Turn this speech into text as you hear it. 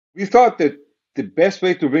We thought that the best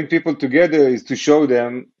way to bring people together is to show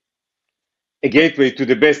them a gateway to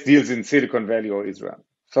the best deals in Silicon Valley or Israel.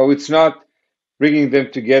 So it's not bringing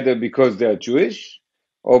them together because they are Jewish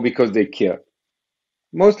or because they care.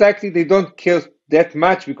 Most likely they don't care that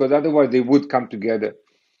much because otherwise they would come together.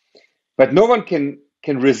 But no one can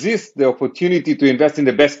resist the opportunity to invest in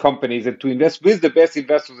the best companies and to invest with the best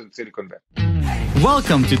investors in Silicon Valley.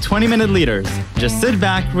 Welcome to 20-Minute Leaders. Just sit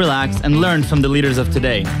back, relax, and learn from the leaders of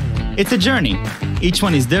today. It's a journey. Each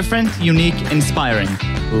one is different, unique, inspiring.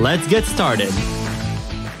 Let's get started.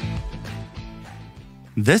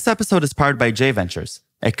 This episode is powered by J Ventures,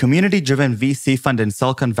 a community-driven VC fund in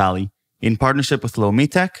Silicon Valley, in partnership with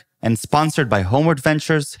Lomitech, and sponsored by Homeward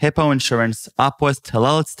Ventures, Hippo Insurance, Upwest,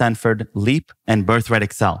 Hillel at Stanford, Leap, and Birthright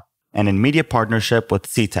Excel, and in media partnership with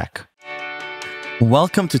CTech.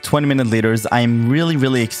 Welcome to 20-Minute Leaders. I'm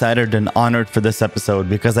really excited and honored for this episode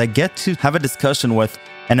because I get to have a discussion with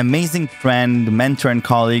an amazing friend, mentor, and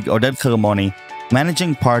colleague, Oded Hermoni,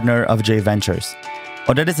 managing partner of J Ventures.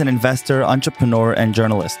 Oded is an investor, entrepreneur, and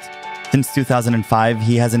journalist. Since 2005,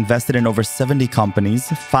 he has invested in over 70 companies,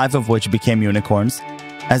 5 of which became unicorns,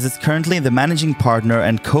 as is currently the managing partner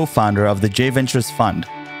and co-founder of the J Ventures Fund,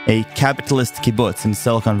 a capitalist kibbutz in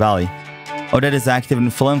Silicon Valley. Oded is active in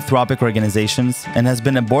philanthropic organizations and has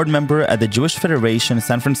been a board member at the Jewish Federation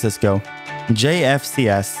San Francisco,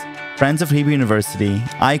 JFCS, Friends of Hebrew University,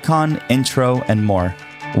 Icon, Intro, and more.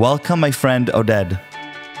 Welcome, my friend Oded.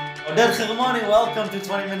 Oded Hermoni, welcome to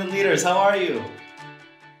 20-Minute Leaders. How are you?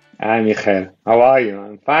 Hi, Michael. How are you?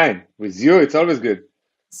 I'm fine. With you, it's always good.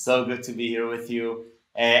 So good to be here with you.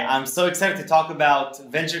 I'm so excited to talk about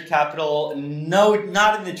venture capital. No,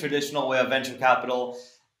 not in the traditional way of venture capital.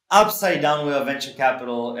 Upside down way of venture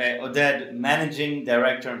capital. Oded, managing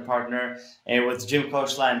director and partner with Jim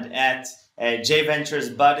Koshland at J Ventures.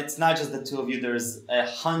 But it's not just the two of you. There's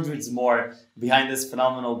hundreds more behind this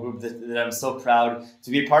phenomenal group that I'm so proud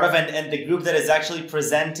to be part of, and the group that is actually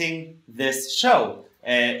presenting this show.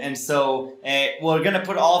 And so we're going to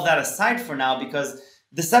put all of that aside for now because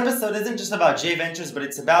this episode isn't just about J Ventures, but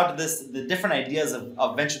it's about the different ideas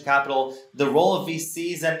of venture capital, the role of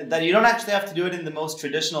VCs, and that you don't actually have to do it in the most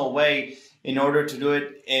traditional way in order to do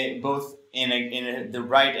it both in the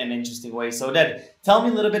right and interesting way. So, Oded, tell me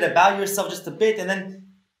a little bit about yourself, just a bit, and then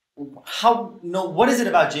what is it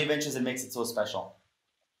about J Ventures that makes it so special?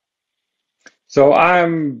 So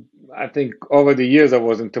I think over the years I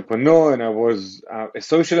was entrepreneur and I was a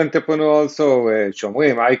social entrepreneur also,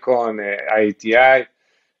 Shomrim, Icon, IATI.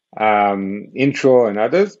 Intro and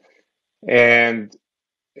others, and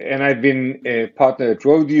I've been a partner at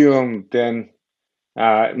Rhodium, then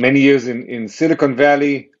many years in Silicon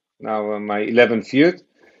Valley, now my 11th year.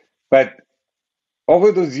 But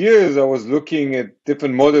over those years, I was looking at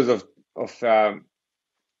different models of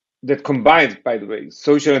that combines, by the way,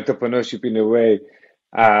 social entrepreneurship in a way,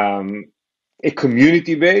 a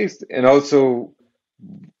community based, and also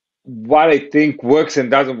what I think works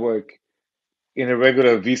and doesn't work in a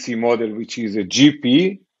regular VC model, which is a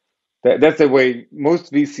GP. That's the way most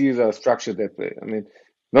VCs are structured that way. I mean,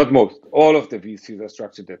 not most, all of the VCs are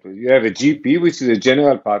structured that way. You have a GP, which is a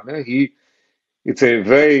general partner. It's a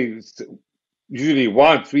very, usually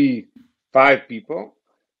 1, 3, 5 people,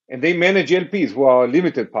 and they manage LPs who are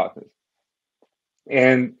limited partners.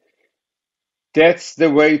 And that's the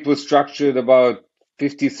way it was structured about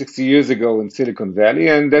 50, 60 years ago in Silicon Valley,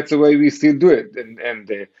 and that's the way we still do it. And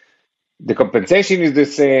the compensation is the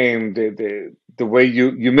same, the way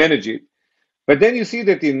you manage it. But then you see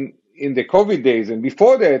that in the COVID days and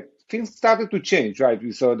before that, things started to change, right?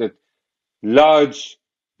 We saw that large,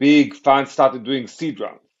 big funds started doing seed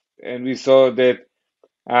rounds. And we saw that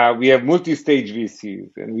we have multi-stage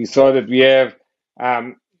VCs. And we saw that we have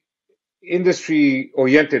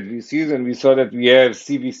industry-oriented VCs. And we saw that we have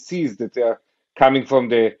CVCs that are coming from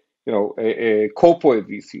the corporate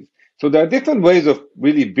VCs. So there are different ways of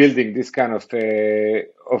really building this kind of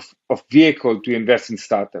vehicle to invest in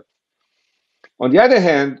startups. On the other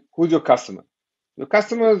hand, who's your customer? Your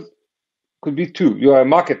customers could be two. You are a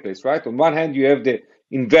marketplace, right? On one hand, you have the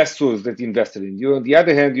investors that invested in you. On the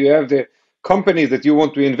other hand, you have the companies that you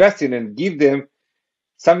want to invest in and give them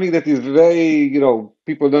something that is very,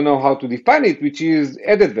 people don't know how to define it, which is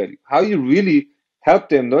added value. How you really help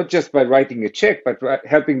them, not just by writing a check, but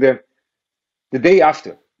helping them the day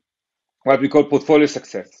after, what we call portfolio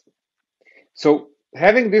success. So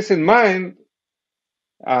having this in mind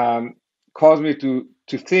caused me to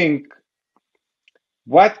think,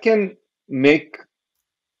 what can make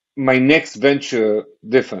my next venture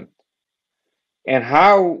different? And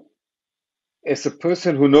how, as a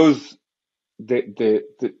person who knows the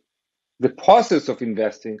the process of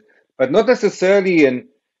investing, but not necessarily an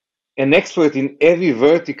expert in every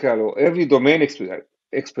vertical or every domain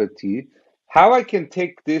expertise, how I can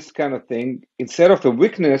take this kind of thing instead of a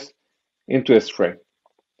weakness into a strength,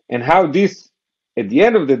 and how this, at the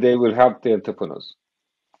end of the day, will help the entrepreneurs.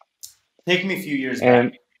 Take me a few years back. And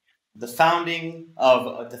The founding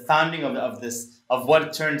of this of what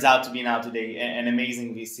turns out to be now today an amazing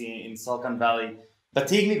VC in Silicon Valley. But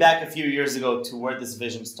take me back a few years ago to where this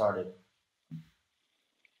vision started.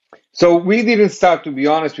 so we didn't start, to be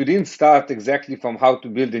honest, we didn't start exactly from how to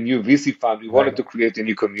build a new VC fund. We wanted Right. to create a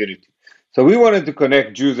new community. So we wanted to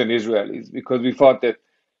connect Jews and Israelis because we thought that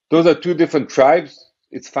those are two different tribes.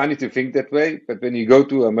 It's funny to think that way, but when you go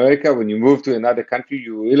to America, when you move to another country,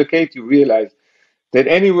 you relocate, you realize that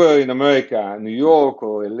anywhere in America, New York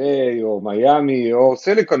or LA or Miami or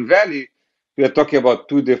Silicon Valley, we are talking about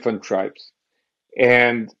two different tribes.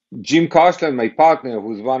 And Jim Karshland, my partner,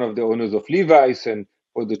 who's one of the owners of Levi's and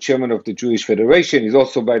was the chairman of the Jewish Federation, is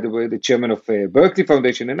also, by the way, the chairman of Berkeley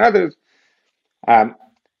Foundation and others. Um,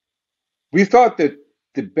 we thought that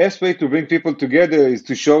the best way to bring people together is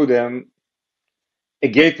to show them a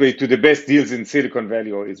gateway to the best deals in Silicon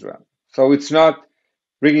Valley or Israel. So it's not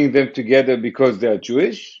bringing them together because they are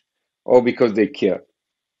Jewish or because they care.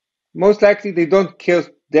 Most likely they don't care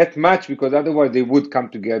that much because otherwise they would come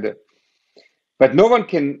together. But no one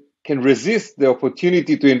can resist the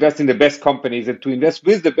opportunity to invest in the best companies and to invest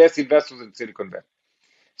with the best investors in Silicon Valley.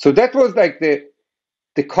 So that was like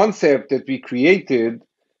the concept that we created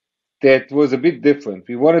that was a bit different.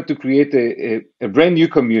 We wanted to create a brand new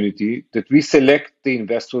community that we select the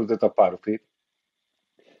investors that are part of it.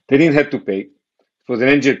 They didn't have to pay. It was an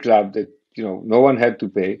angel club that no one had to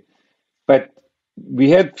pay. But we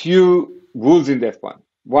had few rules in that one.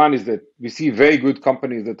 One is that we see very good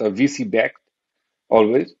companies that are VC backed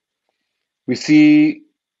always. We see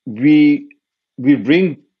we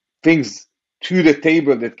bring things to the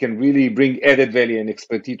table that can really bring added value and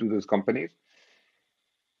expertise to those companies.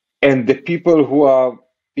 And the people who are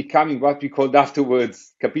becoming what we called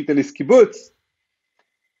afterwards capitalist kibbutz,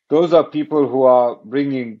 those are people who are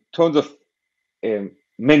bringing tons of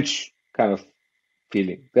mensch kind of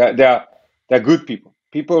feeling. They're good people,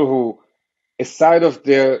 people who, aside of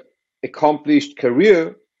their accomplished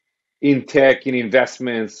career in tech, in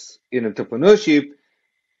investments, in entrepreneurship,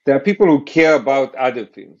 there are people who care about other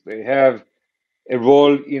things. They have a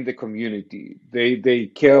role in the community.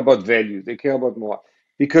 They care about values. They care about more.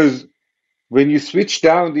 Because when you switch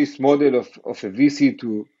down this model of a VC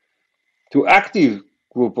to active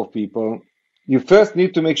group of people, you first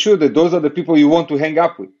need to make sure that those are the people you want to hang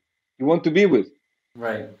up with, you want to be with.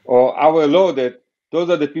 Right. Or our law that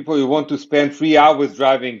those are the people you want to spend 3 hours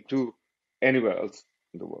driving to anywhere else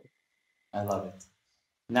in the world. I love it.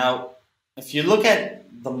 Now, if you look at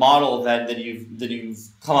the model that you've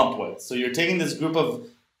come up with, so you're taking this group of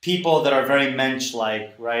people that are very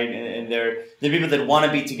mensch-like, right? And they're people that want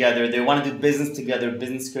to be together, they want to do business together,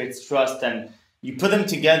 business creates trust, and you put them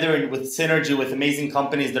together and with synergy with amazing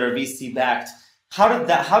companies that are VC backed.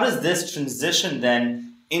 How does this transition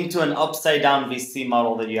then into an upside down VC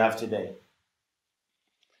model that you have today?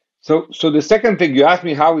 So the second thing, you asked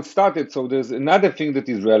me how it started. So there's another thing that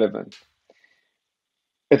is relevant.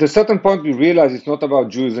 At a certain point, we realize it's not about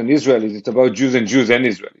Jews and Israelis, it's about Jews and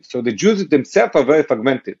Israelis. So the Jews themselves are very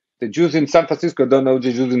fragmented. The Jews in San Francisco don't know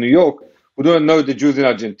the Jews in New York, who don't know the Jews in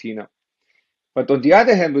Argentina. But on the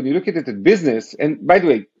other hand, when you look at it at business, and by the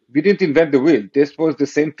way, we didn't invent the wheel. This was the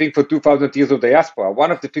same thing for 2,000 years of diaspora.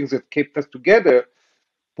 One of the things that kept us together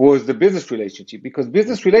was the business relationship, because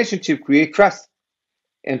business relationship create trust.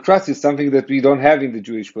 And trust is something that we don't have in the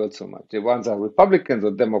Jewish world so much. The ones are Republicans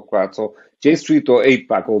or Democrats or J Street or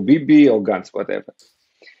AIPAC or BB or Gantz, whatever.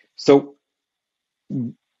 So,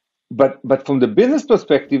 but from the business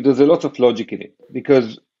perspective, there's a lot of logic in it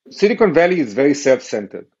because Silicon Valley is very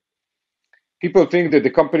self-centered. People think that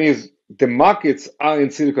the markets are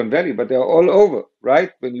in Silicon Valley, but they're all over,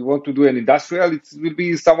 right? When you want to do an industrial, it will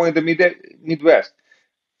be somewhere in the Midwest.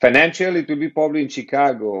 Financial, it will be probably in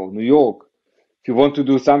Chicago or New York. If you want to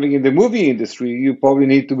do something in the movie industry, you probably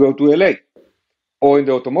need to go to LA. Or in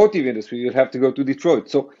the automotive industry, you'll have to go to Detroit.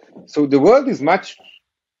 So the world is much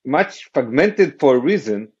fragmented for a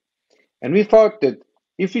reason. And we thought that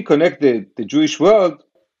if we connect the Jewish world,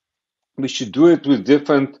 we should do it with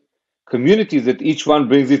different communities that each one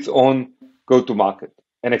brings its own go-to-market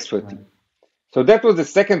and expertise. Right. So that was the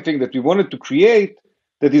second thing that we wanted to create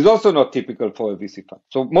that is also not typical for a VC fund.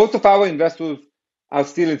 So most of our investors are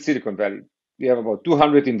still in Silicon Valley. We have about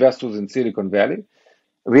 200 investors in Silicon Valley.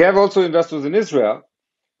 We have also investors in Israel,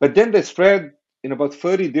 but then they spread in about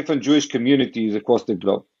 30 different Jewish communities across the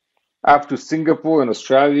globe. up to Singapore and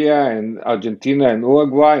Australia and Argentina and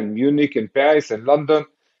Uruguay and Munich and Paris and London.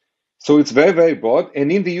 So it's very, very broad.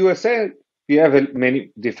 And in the USA, we have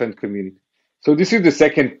many different communities. So this is the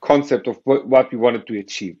second concept of what we wanted to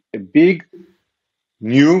achieve. A big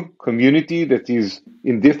new community that is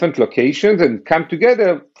in different locations and come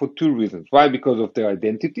together for two reasons. Why? Because of their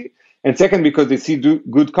identity. And second, because they see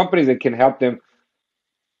good companies that can help them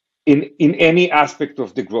in any aspect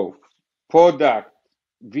of the growth. Product,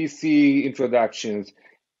 VC introductions,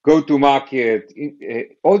 go to market,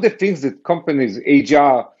 all the things that companies,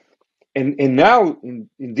 HR, and now in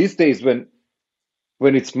these days when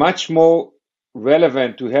it's much more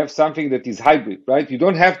relevant to have something that is hybrid, right? You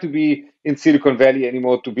don't have to be in Silicon Valley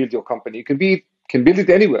anymore to build your company. You can build it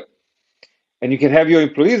anywhere, and you can have your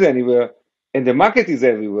employees anywhere, and the market is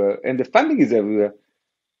everywhere, and the funding is everywhere.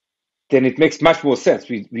 Then it makes much more sense.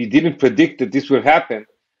 We didn't predict that this will happen,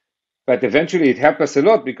 but eventually it helped us a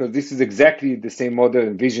lot because this is exactly the same model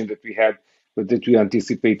and vision that we had, but that we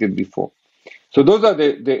anticipated before. So those are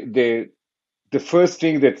the first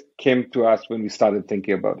thing that came to us when we started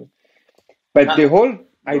thinking about it. But the Now, whole go.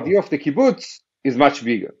 idea of the kibbutz is much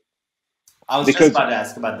bigger I was just because about to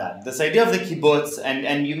ask about that. This idea of the kibbutz,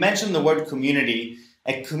 and you mentioned the word community,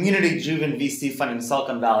 a community-driven VC fund in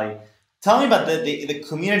Silicon Valley. Tell me about the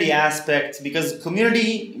community aspect, because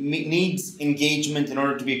community needs engagement in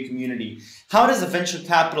order to be a community. How does a venture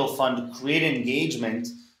capital fund create engagement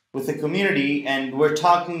with the community? And we're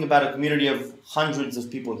talking about a community of hundreds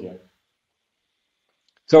of people here.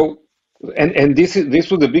 so and this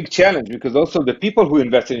was a big challenge because also the people who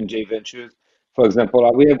invested in J Ventures, for example,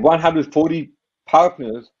 we have 140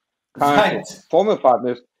 partners currently, Right, former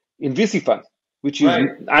partners in VC funds, which is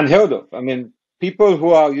right. unheard of. I mean, people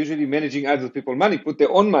who are usually managing other people's money put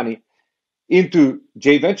their own money into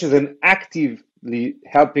J Ventures and actively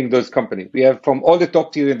helping those companies. We have from all the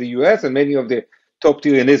top tier in the US and many of the top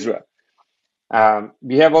tier in Israel.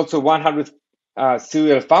 We have also 100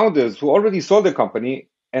 serial founders who already sold the company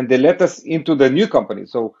and they let us into the new company.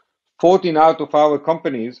 So 14 out of our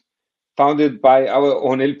companies founded by our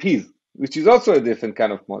own LPs, which is also a different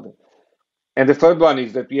kind of model. And the third one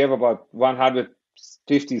is that we have about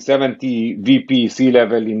 150, 70 VP C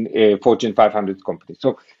level in Fortune 500 companies.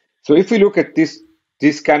 So if we look at this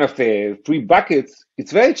kind of three buckets,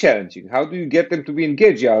 it's very challenging. How do you get them to be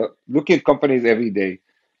engaged? You are looking at companies every day.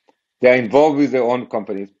 They are involved with their own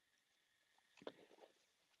companies.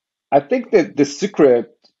 I think that the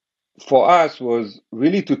secret for us was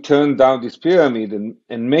really to turn down this pyramid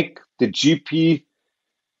and make the GP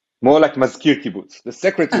more like Mazkir Kibbutz, the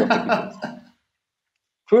secretary of the kibbutz,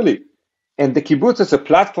 truly. And the kibbutz is a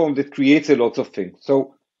platform that creates a lot of things.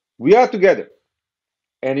 So we are together.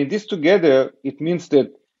 And in this together, it means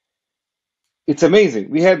that it's amazing.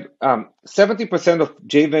 We had 70% of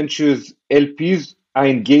J Ventures LPs are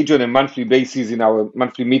engaged on a monthly basis in our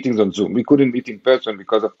monthly meetings on Zoom. We couldn't meet in person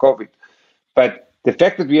because of COVID. But the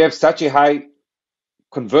fact that we have such a high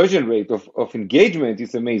conversion rate of engagement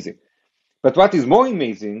is amazing. But what is more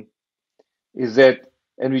amazing is that,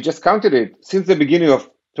 and we just counted it, since the beginning of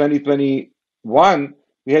 2021,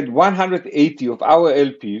 we had 180 of our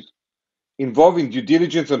LPs involved in due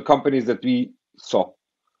diligence on companies that we saw.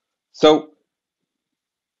 So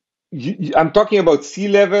I'm talking about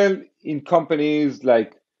C-level in companies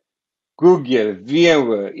like Google,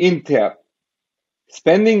 VMware, Intel,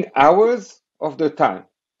 spending hours of their time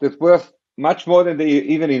that's worth much more than they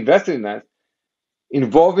even invested in us,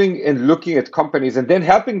 involving and looking at companies and then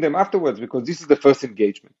helping them afterwards because this is the first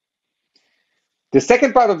engagement. The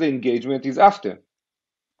second part of the engagement is after.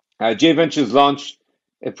 J Ventures launched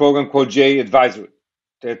a program called J Advisory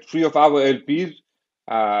that three of our LPs,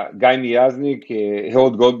 Guy Miaznik,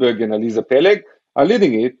 Harold Goldberg, and Aliza Peleg, are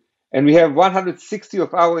leading it. And we have 160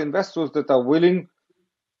 of our investors that are willing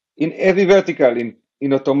in every vertical,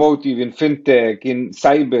 in automotive, in fintech, in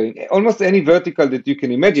cyber, in almost any vertical that you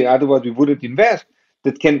can imagine. Otherwise, we wouldn't invest,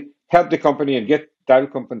 that can help the company and get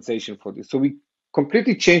direct compensation for this. So we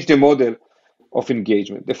completely changed the model of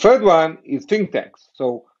engagement. The third one is think tanks.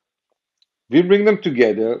 So we bring them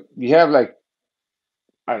together. We have like,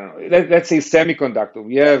 I don't know, let's say semiconductor.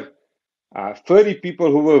 We have 30 people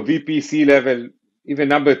who were VP C level, even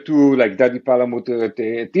number two, like Dadi Palamuter at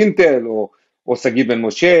Intel, or Sagi Ben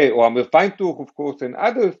Moshe, or Amir Feintuch, of course, and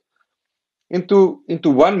others, into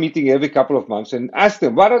one meeting every couple of months and ask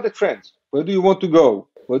them, what are the trends? Where do you want to go?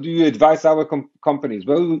 Where do you advise our companies?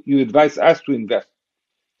 Where do you advise us to invest?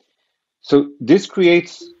 So this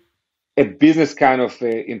creates a business kind of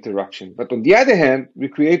interaction. But on the other hand, we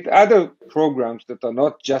create other programs that are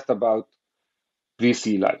not just about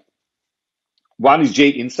VC life. One is J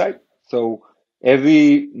Insight. So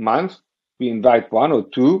Every month, we invite one or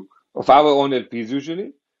two of our own LPs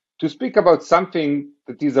usually to speak about something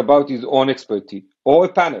that is about his own expertise or a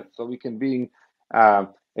panel. So we can be a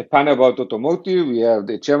panel about automotive. We have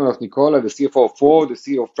the chairman of Nikola, the CFO of Ford, the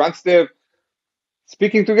CEO of Transdev,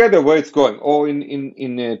 speaking together where it's going. Or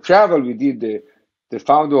in travel, we did the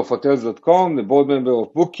founder of Hotels.com, the board member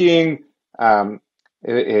of Booking,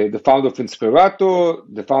 the founder of Inspirato,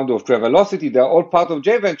 the founder of Travelocity. They're all part of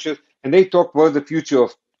J Ventures, and they talk where the future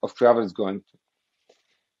of travel is going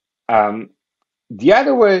to. The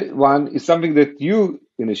other one is something that you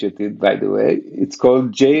initiated, by the way. It's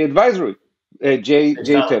called J Advisory, J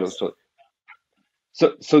Fellow. Fellows.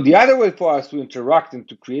 So the other way for us to interact and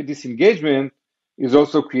to create this engagement is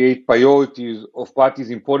also create priorities of what is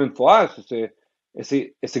important for us as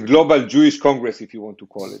a global Jewish Congress, if you want to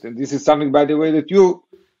call it. And this is something, by the way, that you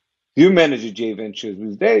manage at J Ventures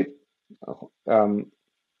with Dave.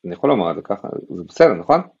 אני יכול לומר את זה ככה, זה בסדר,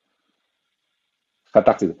 נכון?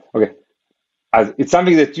 חתכתי את זה, אוקיי. אז it's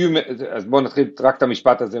something that אז בואו נתחיל רק את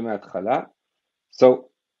המשפט הזה מההתחלה. So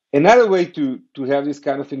another way to have this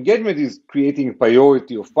kind of engagement is creating a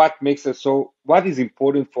priority of what makes us what is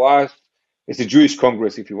important for us as a Jewish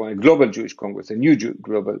Congress, if you want, a global Jewish Congress, a new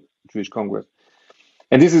global Jewish Congress.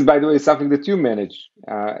 And this is, by the way, something that you manage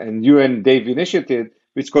and you and Dave initiated,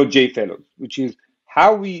 which is called J Fellows, which is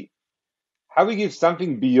how we give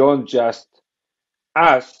something beyond just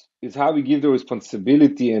us, is how we give the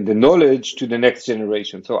responsibility and the knowledge to the next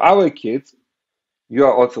generation. So our kids, you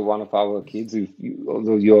are also one of our kids,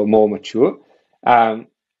 although you're more mature.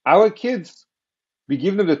 Our kids, we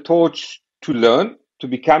give them the torch to learn, to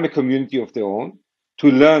become a community of their own, to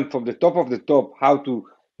learn from the top of the top how to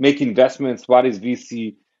make investments, what is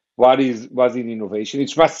VC, what is innovation.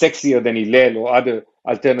 It's much sexier than Hillel or other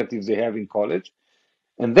alternatives they have in college.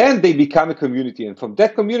 And then they become a community. And from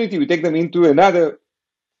that community, we take them into another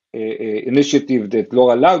initiative that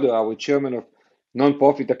Laura Lauder, our chairman of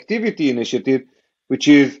Nonprofit Activity Initiative, which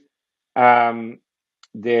is the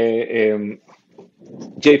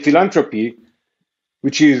J Philanthropy,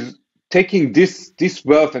 which is taking this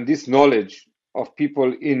wealth and this knowledge of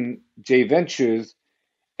people in J Ventures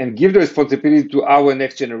and give the responsibility to our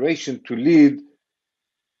next generation to lead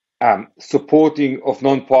supporting of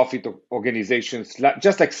non-profit organizations,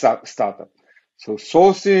 just like startup. So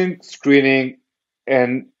sourcing, screening,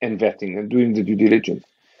 and vetting and doing the due diligence.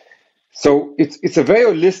 So it's a very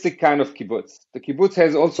holistic kind of kibbutz. The kibbutz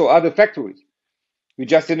has also other factories. We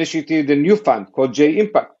just initiated a new fund called J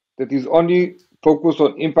Impact that is only focused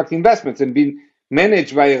on impact investments and being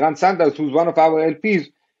managed by Ran Sanders, who's one of our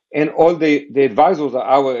LPs, and all the advisors are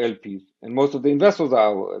our LPs, and most of the investors are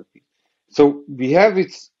our LPs. So we have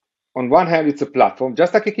on one hand, it's a platform,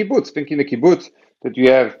 just like a kibbutz. Think in a kibbutz that you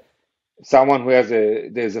have someone who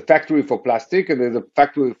there's a factory for plastic and there's a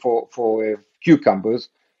factory for cucumbers.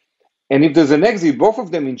 And if there's an exit, both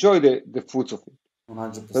of them enjoy the fruits of it.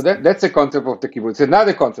 100%. So that's a concept of the kibbutz.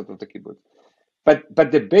 Another concept of the kibbutz.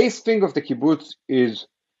 But the base thing of the kibbutz is,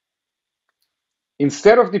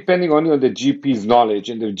 instead of depending only on the GP's knowledge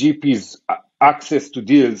and the GP's access to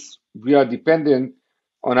deals, we are dependent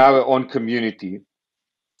on our own community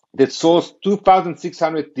that source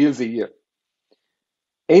 2,600 deals a year.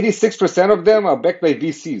 86% of them are backed by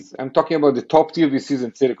VCs. I'm talking about the top tier VCs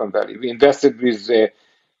in Silicon Valley. We invested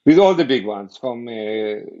with all the big ones, from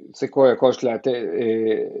Sequoia, Kochlat,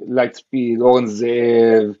 Lightspeed, Oren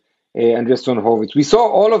Zev, Andreessen Horowitz. We saw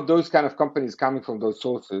all of those kind of companies coming from those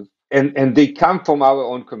sources, and they come from our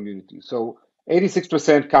own community. So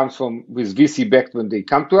 86% comes with VC backed when they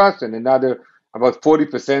come to us, and another about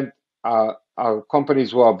 40% are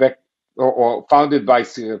companies who are backed or founded by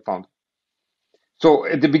serial founders. So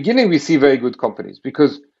at the beginning, we see very good companies,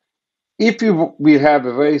 because if we have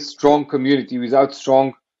a very strong community without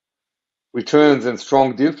strong returns and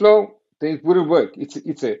strong deal flow, then it wouldn't work. It's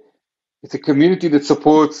a community that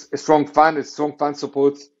supports a strong fund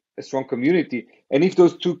supports a strong community. And if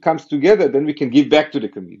those two comes together, then we can give back to the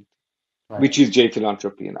community, right, which is J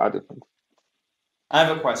Philanthropy and other things. I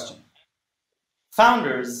have a question.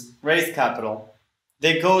 Founders raise capital.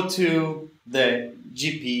 They go to the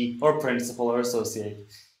GP or principal or associate.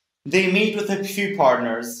 They meet with a few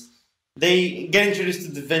partners. They get introduced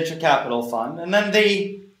to the venture capital fund, and then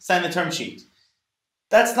they sign the term sheet.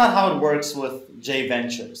 That's not how it works with J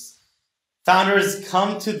Ventures. Founders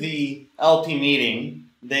come to the LP meeting.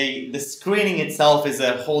 The screening itself is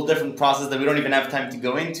a whole different process that we don't even have time to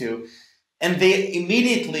go into. And they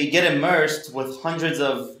immediately get immersed with hundreds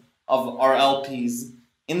of our LPs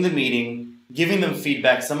in the meeting, giving them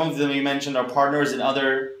feedback. Some of them you mentioned are partners in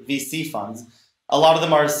other VC funds. A lot of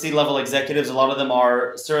them are C-level executives. A lot of them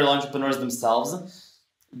are serial entrepreneurs themselves.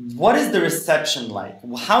 What is the reception like?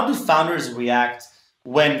 How do founders react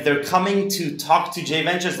when they're coming to talk to J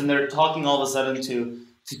Ventures and they're talking all of a sudden to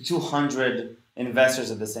 200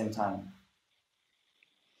 investors at the same time?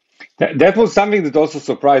 That was something that also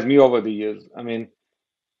surprised me over the years. I mean,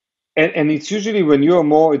 and it's usually when you're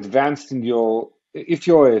more advanced in if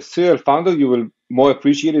you're a serial founder, you will more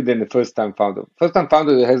appreciate it than the first time founder. First time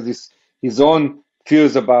founder has his own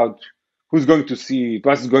fears about who's going to see it,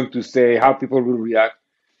 what's going to say, how people will react.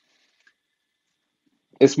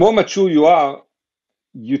 As more mature you are,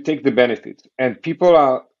 you take the benefits. And keep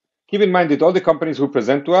in mind that all the companies who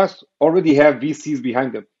present to us already have VCs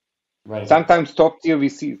behind them, Right. sometimes top tier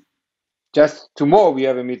VCs. Just tomorrow we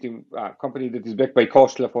have a meeting, a company that is backed by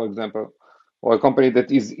Koshla, for example, or a company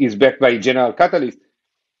that is backed by General Catalyst.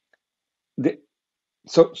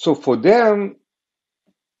 So for them,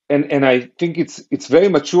 and I think it's very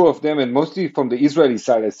mature of them, and mostly from the Israeli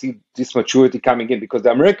side, I see this maturity coming in because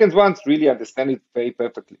the Americans ones really understand it very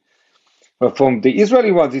perfectly. But from the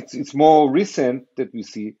Israeli ones, it's more recent that we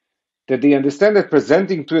see that they understand that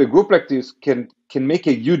presenting to a group like this can make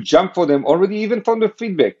a huge jump for them already, even from the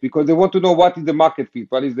feedback, because they want to know what is the market fit,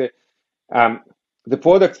 what is the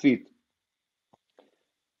product fit.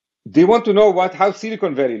 They want to know how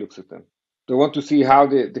Silicon Valley looks at them. They want to see how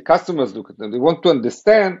the customers look at them. They want to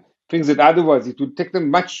understand things that otherwise it would take them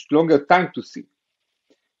much longer time to see.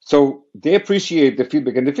 So they appreciate the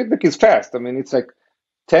feedback, and the feedback is fast. I mean, it's like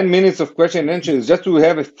 10 minutes of question and answers just to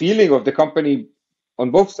have a feeling of the company on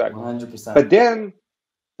both sides. 100%.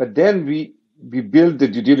 But then we build the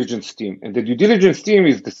due diligence team, and the due diligence team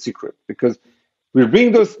is the secret because we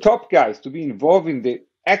bring those top guys to be involved in the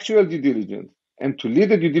actual due diligence and to lead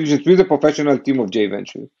the due diligence with a professional team of J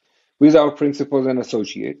Ventures, with our principals and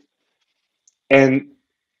associates. And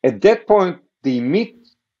at that point, they meet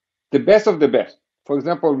the best of the best. For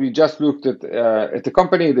example, we just looked at a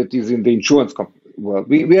company that is in the insurance world.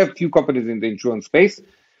 We have few companies in the insurance space,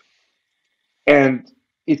 and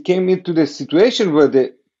it came into the situation where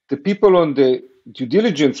the people on the due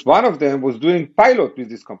diligence, one of them was doing pilot with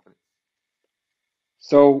this company.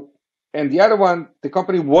 So, and the other one, the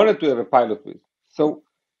company wanted to have a pilot with. So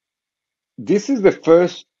this is the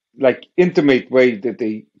first like intimate way that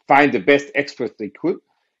they find the best experts they could.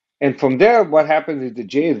 And from there, what happens is the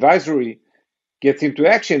J advisory gets into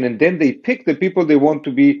action, and then they pick the people they want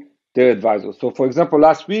to be their advisors. So, for example,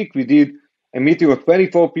 last week we did a meeting of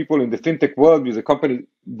 24 people in the fintech world with a company,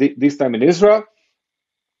 this time in Israel,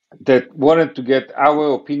 that wanted to get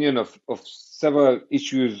our opinion of several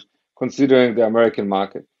issues considering the American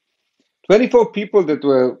market. 24 people that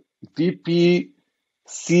were VP,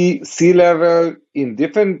 C-level in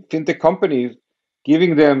different fintech companies,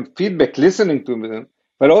 giving them feedback, listening to them,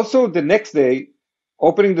 but also the next day,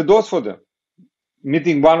 opening the doors for them,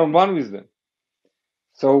 meeting one-on-one with them.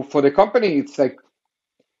 So for the company, it's like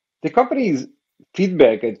the company's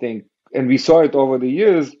feedback, I think, and we saw it over the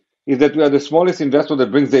years, is that we are the smallest investor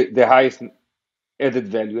that brings the highest added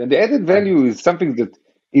value. And the added value is something that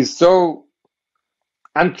is so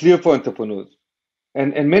unclear for entrepreneurs.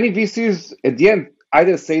 And many VCs at the end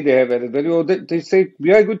either say they have added value or they say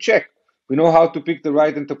we are a good check. We know how to pick the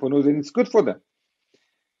right entrepreneurs and it's good for them.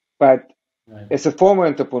 But as a former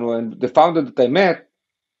entrepreneur and the founder that I met,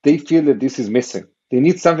 they feel that this is missing. They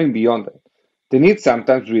need something beyond that. They need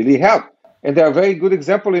sometimes really help. And there are very good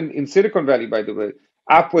examples in Silicon Valley, by the way.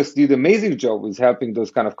 Upwest did an amazing job with helping those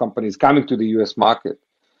kind of companies coming to the US market.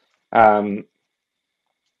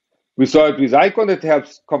 We saw it with Icon that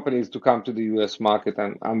helps companies to come to the US market.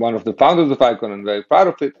 And I'm one of the founders of Icon and very proud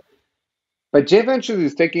of it. But J Ventures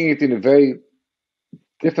is taking it in a very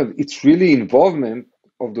different, it's really involvement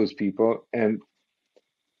of those people and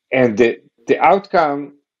the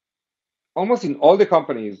outcome, almost in all the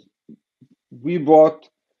companies, we brought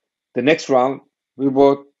the next round, we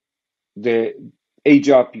brought the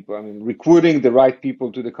HR people, I mean, recruiting the right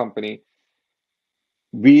people to the company.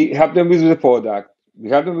 We help them with the product. We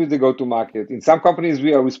help them with the go-to-market. In some companies,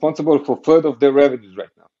 we are responsible for a third of their revenues right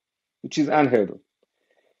now, which is unheard of.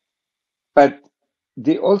 But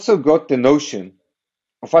they also got the notion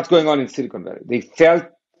of what's going on in Silicon Valley. They felt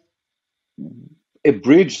a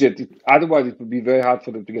bridge that otherwise it would be very hard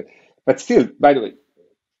for them to get. But still, by the way,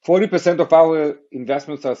 40% of our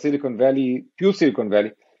investments are Silicon Valley, pure Silicon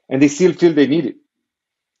Valley, and they still feel they need it.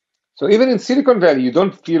 So even in Silicon Valley, you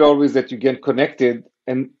don't feel always that you get connected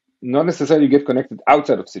and not necessarily get connected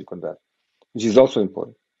outside of Silicon Valley, which is also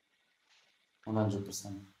important.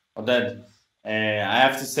 100%. Oded, I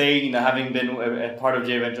have to say, having been a part of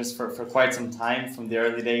J Ventures for quite some time from the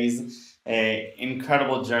early days,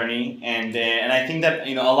 incredible journey, and I think that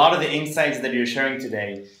a lot of the insights that you're sharing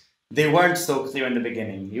today, they weren't so clear in the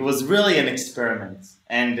beginning. It was really an experiment,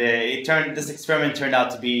 and this experiment turned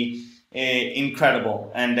out to be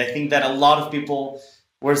incredible, and I think that a lot of people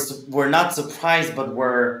were not surprised, but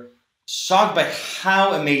were shocked by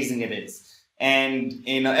how amazing it is. And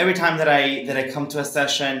every time that I come to a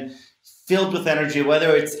session filled with energy,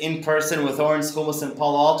 whether it's in person with Orange Hummus in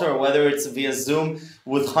Palo Alto, or whether it's via Zoom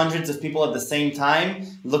with hundreds of people at the same time,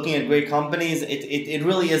 looking at great companies, it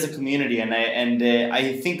really is a community. And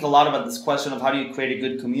I think a lot about this question of how do you create a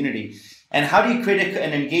good community, and how do you create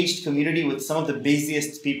an engaged community with some of the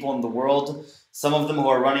busiest people in the world. Some of them who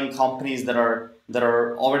are running companies that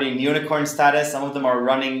are already in unicorn status. Some of them are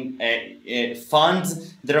running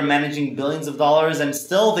funds that are managing billions of dollars, and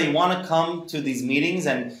still they want to come to these meetings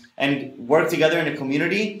and work together in a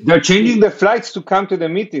community. They're changing the flights to come to the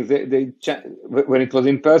meetings. When it was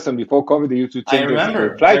in person before COVID, they used to I change the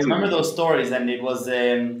remember, I flights. remember those stories, and it was.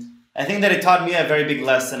 I think that it taught me a very big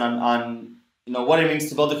lesson on what it means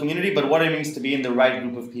to build a community, but what it means to be in the right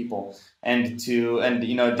group of people, and at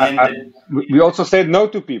the end. We also said no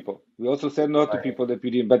to people. We also said no to Right. people that we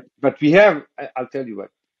didn't. But we have. I'll tell you what.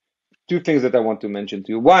 Two things that I want to mention to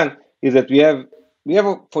you. One is that we have,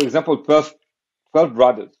 for example, 12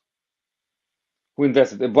 brothers who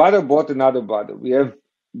invested. A brother bought another brother. We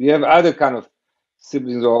have other kind of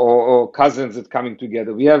siblings or cousins that coming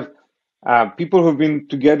together. We have people who've been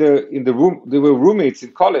together in the room. They were roommates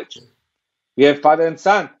in college. We have father and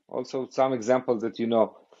son. Also, some examples that you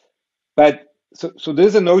know. But so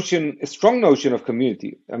there's a strong notion of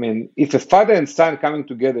community. I mean, if a father and son coming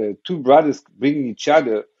together, two brothers bringing each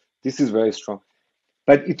other, this is very strong.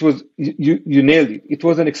 But it was you nailed it. It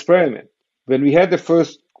was an experiment. When we had the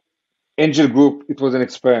first angel group, it was an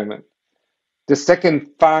experiment. The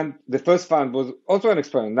first fund was also an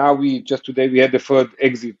experiment. Now today we had the third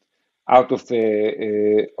exit out of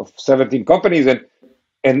 17 companies,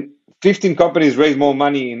 and 15 companies raised more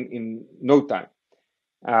money in no time.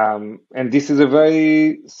 And this is a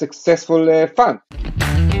very successful fund.